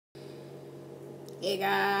Hey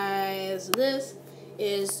guys, this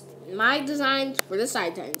is my designs for the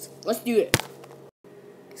side titans. Let's do it.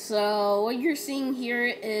 So what you're seeing here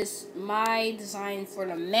is my design for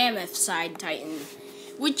the mammoth side titan,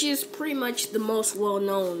 which is pretty much the most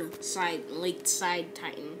well-known side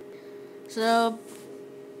titan. So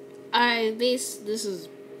this is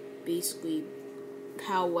basically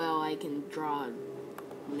how well I can draw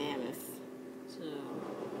mammoth. So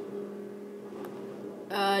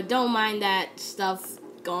don't mind that stuff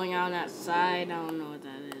going on outside. I don't know what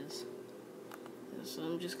that is. So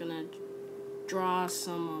I'm just gonna draw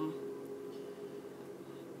some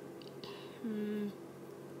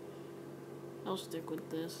I'll stick with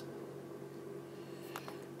this.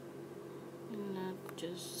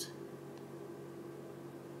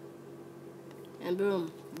 And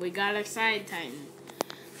boom, we got a side titan.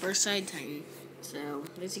 First side titan. So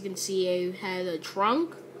as you can see, I had a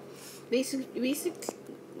trunk. Basic.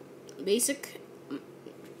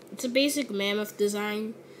 It's a basic mammoth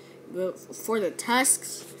design, but for the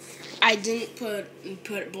tusks, I didn't put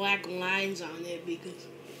black lines on it because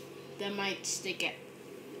that might stick out.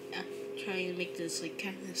 I'm trying to make this like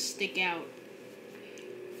kind of stick out.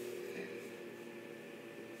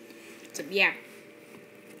 So yeah.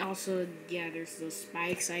 Also, yeah, there's those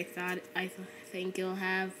spikes. I think it'll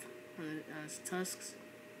have as tusks.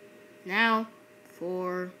 Now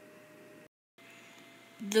for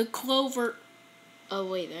the clover. Oh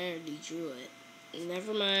wait, I already drew it.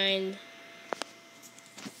 Never mind.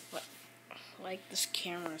 What? Like this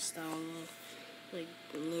camera style, like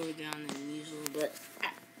lower down than usual, but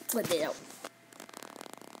flip it out.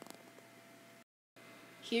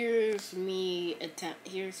 Here's my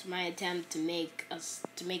attempt to make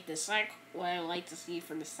what I like to see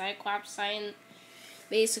for the Cyclops sign.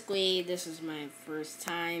 Basically, this is my first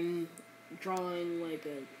time drawing like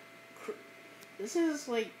a. This is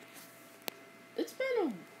like. It's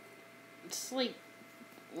like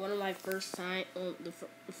one of my first time. The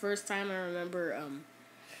first time I remember.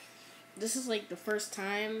 This is like the first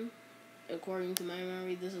time, according to my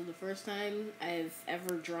memory. This is the first time I've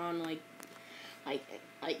ever drawn like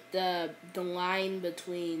the line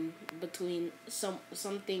between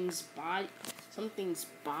something's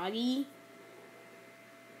body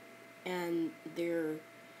and their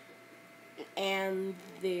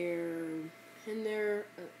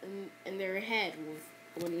head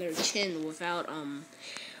when their chin without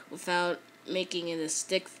making it a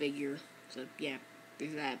stick figure. So yeah,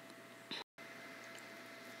 there's that.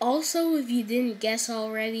 Also, if you didn't guess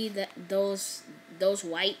already, that those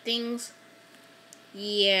white things,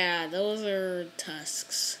 yeah, those are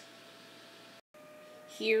tusks.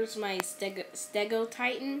 Here's my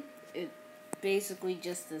Stegotitan. It's basically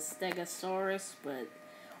just a Stegosaurus, but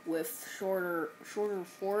with shorter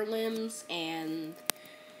forelimbs and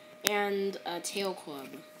a tail club.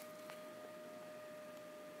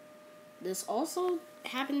 This also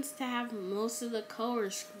happens to have most of the color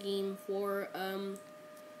scheme for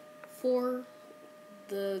the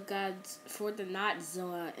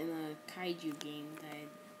Notzilla in a kaiju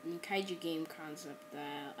game concept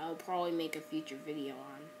that I'll probably make a future video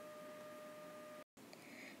on.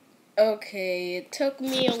 Okay, it took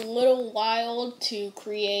me a little while to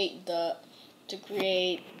create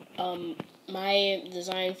my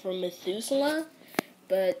design for Methuselah,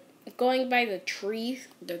 but going by the tree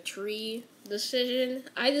decision,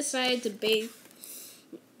 I decided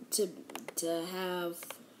to have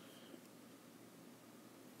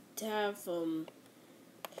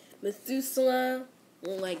Methuselah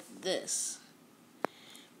like this.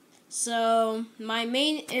 So my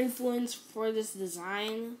main influence for this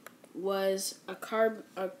design was a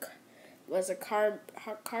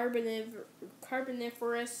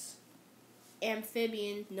carboniferous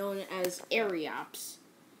amphibian known as Ariops.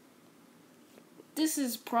 This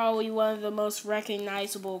is probably one of the most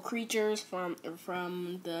recognizable creatures from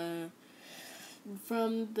the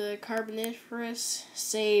Carboniferous,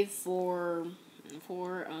 save for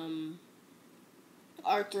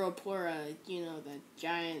Arthropleura, the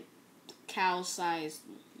giant cow-sized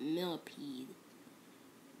millipede.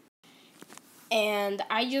 And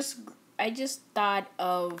I just thought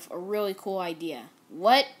of a really cool idea.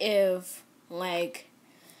 What if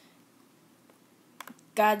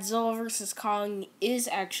Godzilla vs. Kong is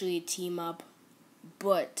actually a team up,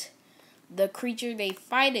 but the creature they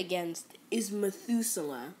fight against is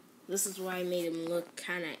Methuselah. This is why I made him look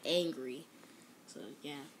kind of angry. So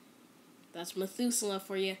yeah, that's Methuselah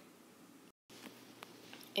for you.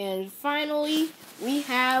 And finally, we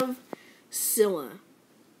have Scylla.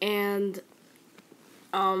 And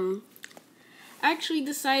I actually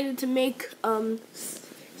decided to make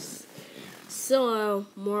Godzilla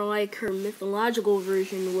more like her mythological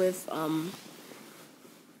version with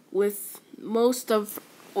most of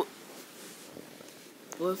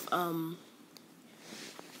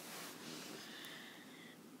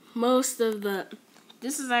most of the.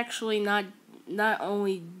 This is actually not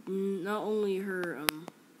only her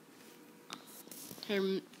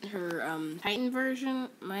Titan version,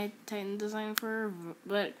 my Titan design for her,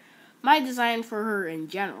 but my design for her in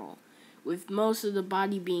general, with most of the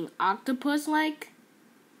body being octopus-like,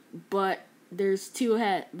 but there's two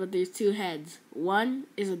heads. One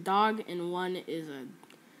is a dog and one is a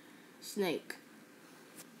snake.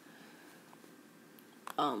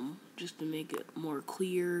 Just to make it more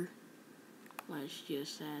clear, let's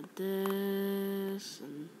just add this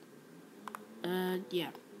and yeah.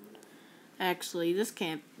 Actually, this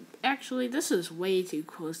is way too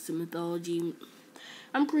close to mythology.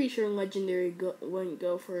 I'm pretty sure Legendary wouldn't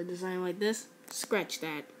go for a design like this. Scratch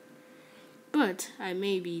that. But I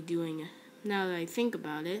may be doing, now that I think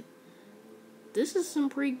about it, this is some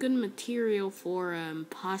pretty good material for a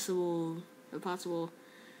possible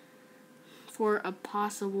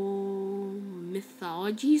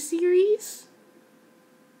mythology series.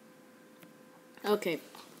 Okay.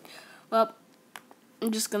 Well,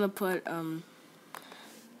 I'm just gonna put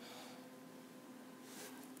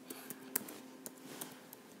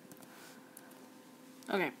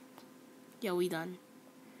okay. Yeah, we done.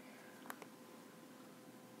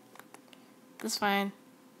 That's fine.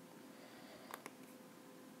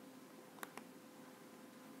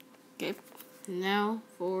 Okay. Now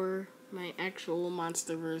for my actual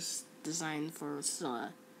MonsterVerse design for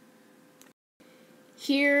Scylla.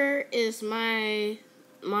 Here is my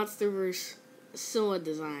MonsterVerse Scylla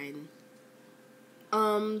design.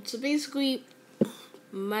 So basically,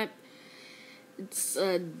 it's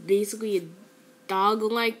basically a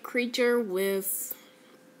dog-like creature with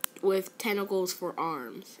tentacles for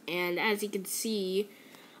arms, and as you can see,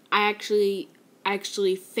 I actually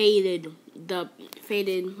faded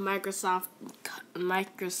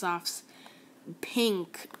Microsoft's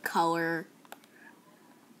pink color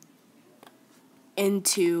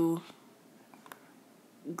into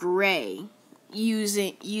gray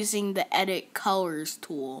using the edit colors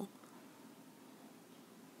tool.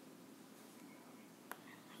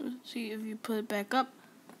 Let's see if you put it back up.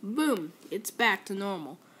 Boom, it's back to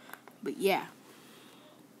normal. But yeah.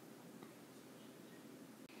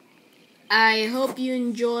 I hope you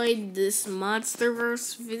enjoyed this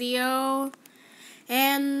MonsterVerse video,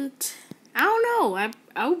 and I don't know.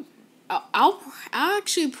 I'll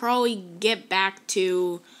actually probably get back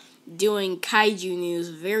to doing kaiju news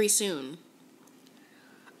very soon.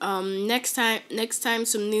 Next time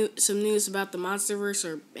some news about the MonsterVerse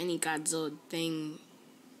or any Godzilla thing,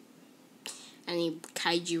 any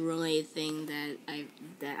kaiju related thing that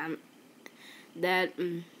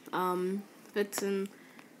fits in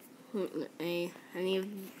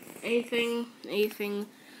anything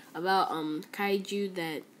about kaiju,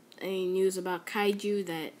 that any news about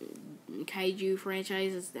kaiju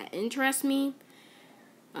franchises that interest me,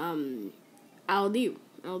 I'll do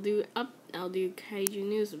kaiju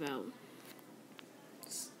news about.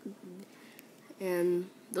 And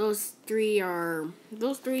those three,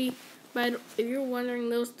 but if you're wondering,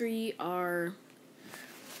 those three are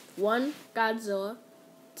 1, Godzilla,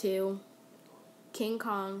 2, King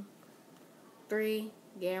Kong, 3,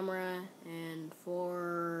 Gamera, and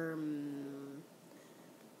 4,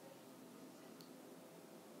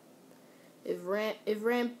 if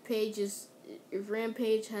Rampage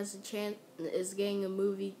has a chance is getting a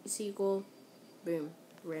movie sequel, boom,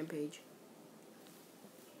 Rampage.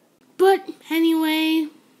 But anyway,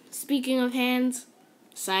 speaking of hands,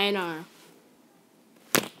 sayonara.